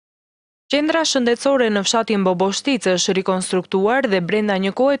Qendra shëndetësore në fshatin Boboshticës është rikonstruktuar dhe brenda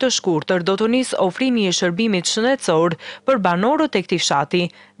një kohe të shkurtër do të nisë ofrimi i shërbimit shëndetësor për banorët e këtij fshati.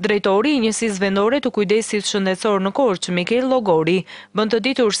 Drejtori i njësisë vendore të kujdesit shëndetësor në Korçë, Mikel Llogori, bën të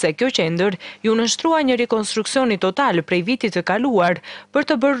ditur se kjo qendër ju nështrua një rikonstruksioni total prej vitit të kaluar për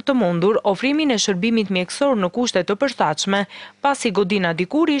të bërë të mundur ofrimin e shërbimit mjekësor në kushte të përshtatshme, pasi godina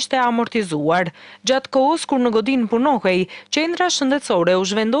dikur ishte amortizuar. Gjatë kohës kur në godinë punohej, qendra shëndetësore u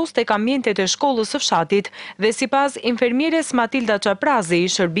zhvendos tek ambientet e shkollës së fshatit dhe sipas infermieres Matilda Çaprazi,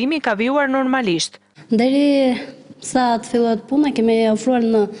 shërbimi ka vijuar normalisht. Deri sa të fillohet puna kemi ofruar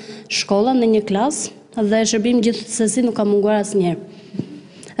në shkolla në një klasë dhe shërbim gjithsesi nuk ka munguar asnjëherë.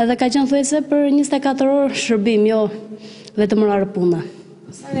 Edhe ka qenë thuajse për 24 orë shërbim, jo vetëm orë puna.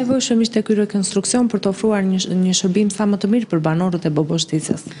 Sa nevojshëm ishte ky rekonstruksion për të ofruar një shërbim sa më të mirë për banorët e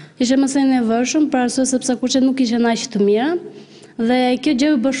Boboshticës? Ishte më së nevojshëm për arsye sepse kuçet nuk ishin aq të mira dhe kjo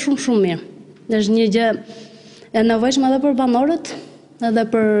gjë u bë shumë mirë. Është një gjë e nevojshme edhe për banorët, edhe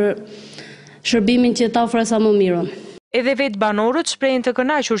për shërbimin që ta ofrojë sa më mirën. Edhe vetë banorët shprehen të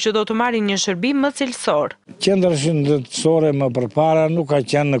kënaqur që do të marrin një shërbim më cilësor. Qendra shëndetësore më përpara nuk ka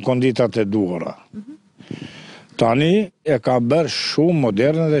qenë në konditat e duhura. Tani e ka bërë shumë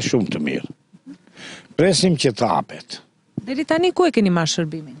moderne dhe shumë të mirë. Presim që të hapet. Deri tani ku e keni marrë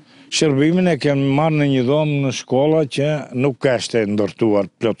shërbimin? Shërbimin e kemi marrë në një dhomë në shkolla që nuk është ndërtuar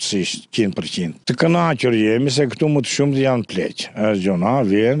plotësisht 100%. Të kënaqur jemi se këtu më të shumt janë pleq. Është gjona,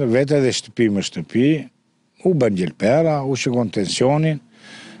 vjen vetë edhe shtëpi me shtëpi, u bën gjelpera, u shikon tensionin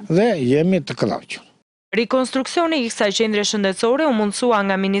dhe jemi të kënaqur. Rikonstruksioni i kësaj qendre shëndetësore u mundsua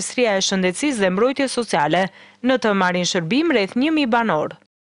nga Ministria e Shëndetësisë dhe Mbrojtjes Sociale, në të marrin shërbim rreth 1000 banor.